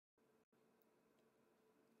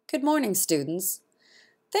Good morning, students.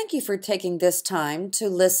 Thank you for taking this time to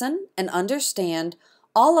listen and understand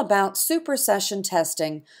all about supersession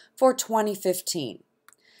testing for 2015.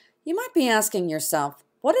 You might be asking yourself,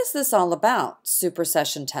 what is this all about,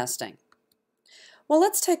 supersession testing? Well,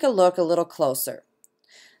 let's take a look a little closer.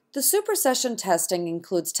 The supersession testing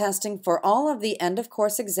includes testing for all of the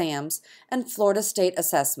end-of-course exams and Florida State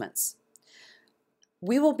assessments.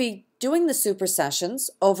 We will be doing the supersessions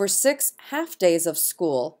over 6 half-days of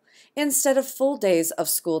school instead of full days of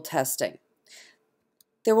school testing.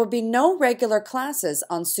 There will be no regular classes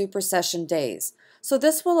on supersession days, so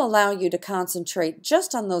this will allow you to concentrate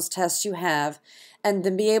just on those tests you have and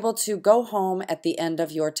then be able to go home at the end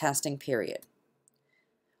of your testing period.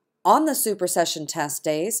 On the supersession test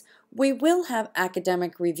days, we will have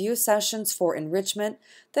academic review sessions for enrichment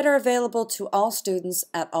that are available to all students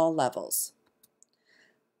at all levels.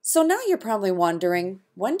 So now you're probably wondering,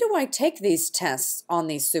 when do I take these tests on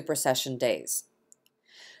these supersession days?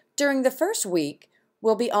 During the first week,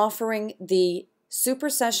 we'll be offering the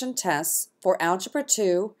supersession tests for Algebra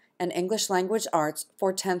 2 and English Language Arts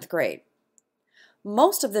for 10th grade.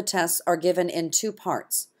 Most of the tests are given in 2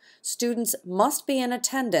 parts. Students must be in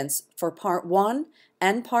attendance for Part 1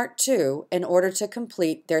 and Part 2 in order to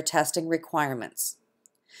complete their testing requirements.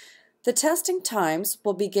 The testing times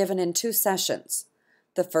will be given in 2 sessions.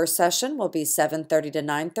 The first session will be 7:30 to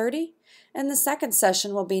 9:30, and the second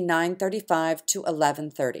session will be 9:35 to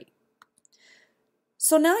 11:30.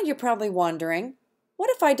 So now you're probably wondering, what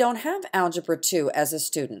if I don't have Algebra 2 as a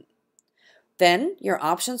student? Then your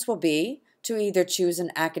options will be to either choose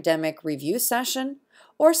an academic review session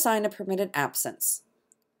or sign a permitted absence.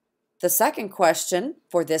 The second question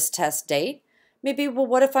for this test date may be, well,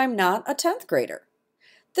 what if I'm not a 10th grader?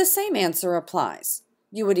 The same answer applies.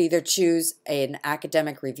 You would either choose an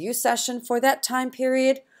academic review session for that time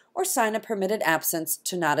period or sign a permitted absence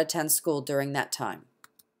to not attend school during that time.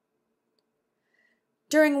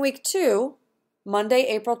 During week 2, Monday,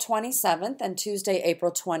 April 27th and Tuesday,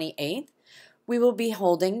 April 28th, we will be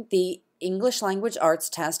holding the English Language Arts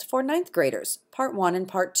test for 9th graders, Part 1 and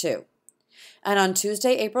Part 2. And on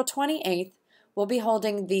Tuesday, April 28th, we'll be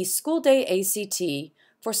holding the School Day ACT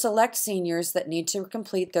for select seniors that need to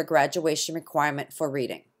complete their graduation requirement for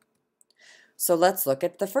reading. So let's look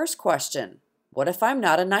at the first question. What if I'm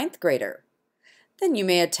not a 9th grader? Then you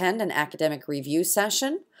may attend an academic review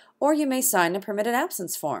session or you may sign a permitted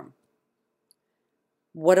absence form.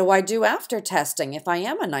 What do I do after testing if I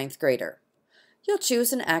am a 9th grader? You'll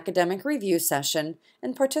choose an academic review session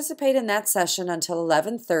and participate in that session until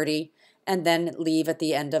 11:30 and then leave at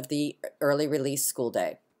the end of the early release school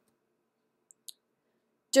day.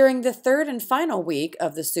 During the third and final week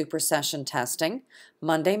of the supersession testing,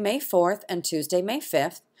 Monday, May 4th and Tuesday, May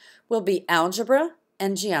 5th, will be algebra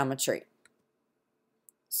and geometry.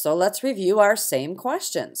 So let's review our same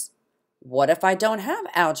questions. What if I don't have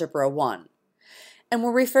Algebra 1? And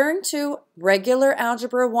we're referring to regular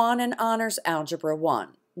Algebra 1 and Honors Algebra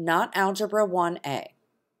 1, not Algebra 1A.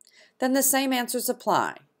 Then the same answers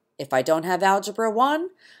apply. If I don't have Algebra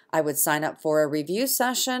 1, I would sign up for a review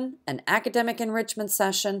session, an academic enrichment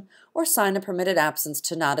session, or sign a permitted absence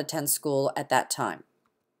to not attend school at that time.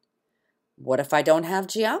 What if I don't have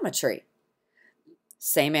geometry?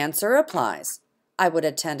 Same answer applies. I would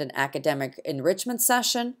attend an academic enrichment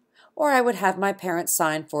session, or I would have my parents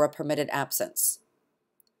sign for a permitted absence.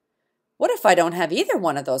 What if I don't have either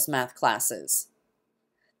one of those math classes?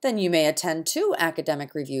 Then you may attend 2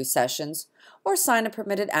 academic review sessions or sign a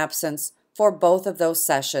permitted absence for both of those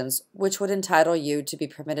sessions, which would entitle you to be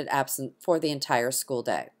permitted absent for the entire school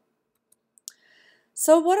day.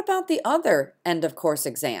 So what about the other end-of-course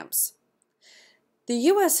exams? The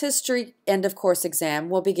U.S. History end-of-course exam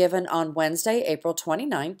will be given on Wednesday, April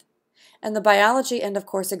 29th, and the Biology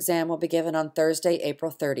end-of-course exam will be given on Thursday,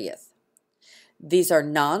 April 30th. These are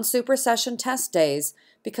non-supersession test days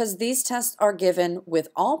because these tests are given with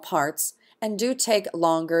all parts and do take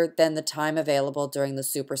longer than the time available during the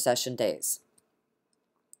supersession days.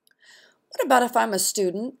 What about if I'm a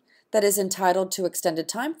student that is entitled to extended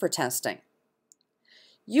time for testing?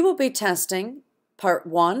 You will be testing Part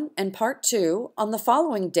 1 and Part 2 on the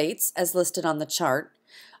following dates as listed on the chart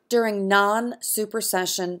during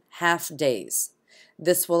non-supersession half days.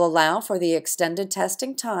 This will allow for the extended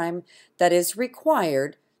testing time that is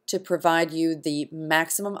required to provide you the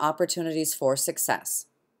maximum opportunities for success.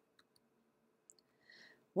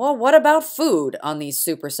 Well, what about food on these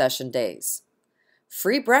supersession days?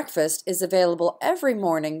 Free breakfast is available every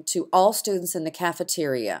morning to all students in the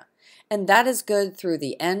cafeteria, and that is good through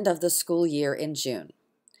the end of the school year in June.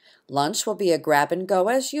 Lunch will be a grab and go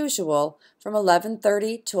as usual from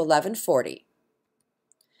 11:30 to 11:40.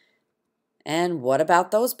 And what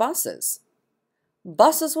about those buses?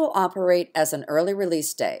 Buses will operate as an early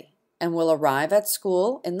release day and will arrive at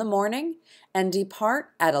school in the morning and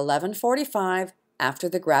depart at 11:45 after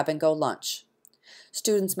the grab-and-go lunch.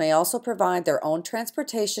 Students may also provide their own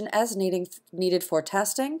transportation as needed for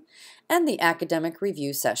testing and the academic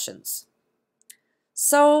review sessions.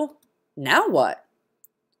 So, now what?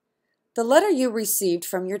 The letter you received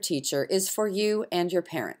from your teacher is for you and your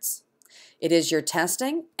parents. It is your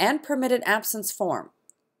testing and permitted absence form.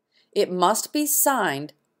 It must be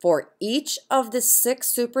signed for each of the 6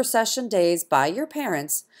 supersession days by your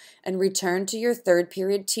parents and returned to your third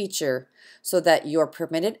period teacher so that your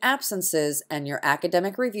permitted absences and your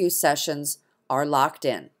academic review sessions are locked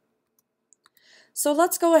in. So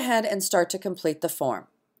let's go ahead and start to complete the form.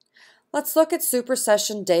 Let's look at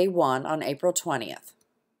supersession day 1 on April 20th.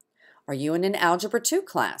 Are you in an Algebra 2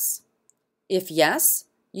 class? If yes,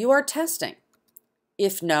 you are testing.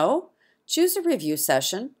 If no, choose a review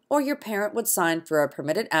session, or your parent would sign for a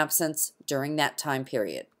permitted absence during that time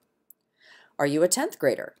period. Are you a 10th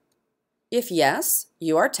grader? If yes,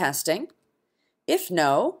 you are testing. If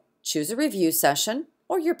no, choose a review session,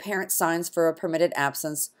 or your parent signs for a permitted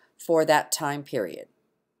absence for that time period.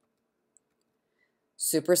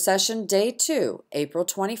 Supersession Day 2, April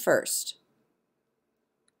 21st.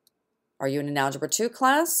 Are you in an Algebra 2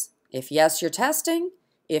 class? If yes, you're testing.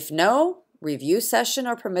 If no, review session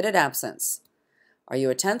or permitted absence. Are you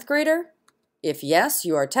a 10th grader? If yes,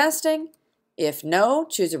 you are testing. If no,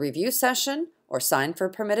 choose a review session or sign for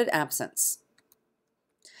permitted absence.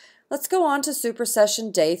 Let's go on to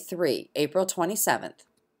Supersession Day 3, April 27th.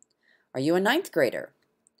 Are you a 9th grader?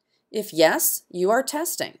 If yes, you are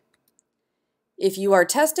testing. If you are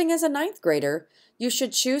testing as a 9th grader, you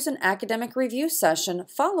should choose an academic review session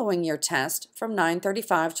following your test from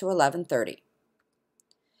 9:35 to 11:30.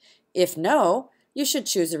 If no, you should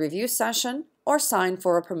choose a review session or sign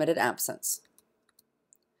for a permitted absence.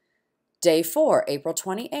 Day 4, April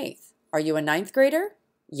 28th. Are you a 9th grader?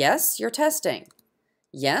 Yes, you're testing.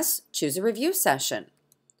 Yes, choose a review session.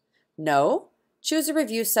 No, choose a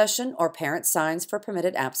review session or parent signs for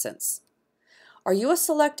permitted absence. Are you a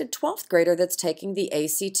selected 12th grader that's taking the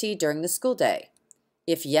ACT during the school day?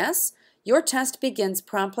 If yes, your test begins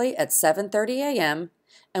promptly at 7:30 a.m.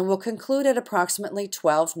 and will conclude at approximately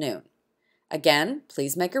 12 noon. Again,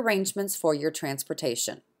 please make arrangements for your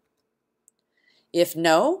transportation. If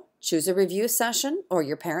no, choose a review session or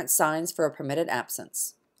your parent signs for a permitted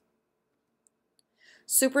absence.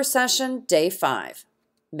 Supersession Day 5,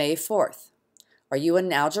 May 4th. Are you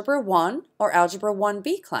in Algebra 1 or Algebra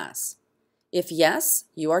 1B class? If yes,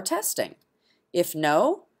 you are testing. If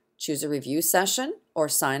no, choose a review session or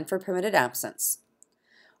sign for permitted absence.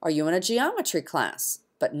 Are you in a geometry class,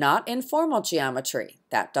 but not informal geometry?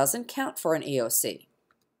 That doesn't count for an EOC.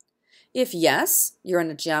 If yes, you're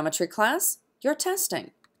in a geometry class, you're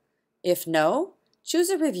testing. If no, choose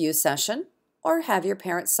a review session or have your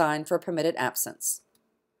parent sign for permitted absence.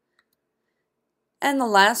 And the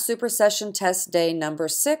last supersession test day number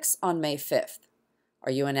 6 on May 5th.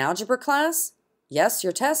 Are you in algebra class? Yes,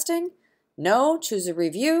 you're testing. No, choose a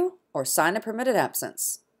review or sign a permitted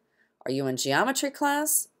absence. Are you in geometry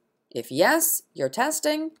class? If yes, you're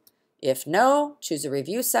testing. If no, choose a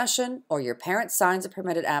review session or your parent signs a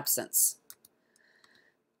permitted absence.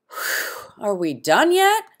 Whew, are we done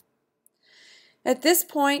yet? At this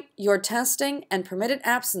point, your testing and permitted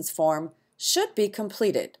absence form should be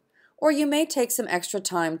completed, or you may take some extra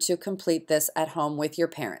time to complete this at home with your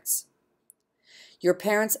parents. Your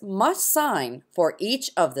parents must sign for each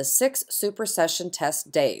of the 6 supersession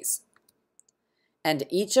test days, and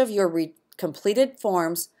each of your completed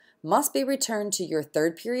forms must be returned to your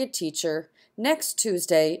third period teacher next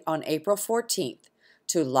Tuesday on April 14th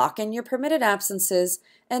to lock in your permitted absences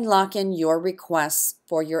and lock in your requests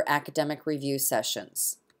for your academic review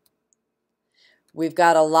sessions. We've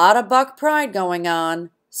got a lot of Buck Pride going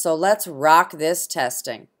on, so let's rock this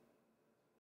testing.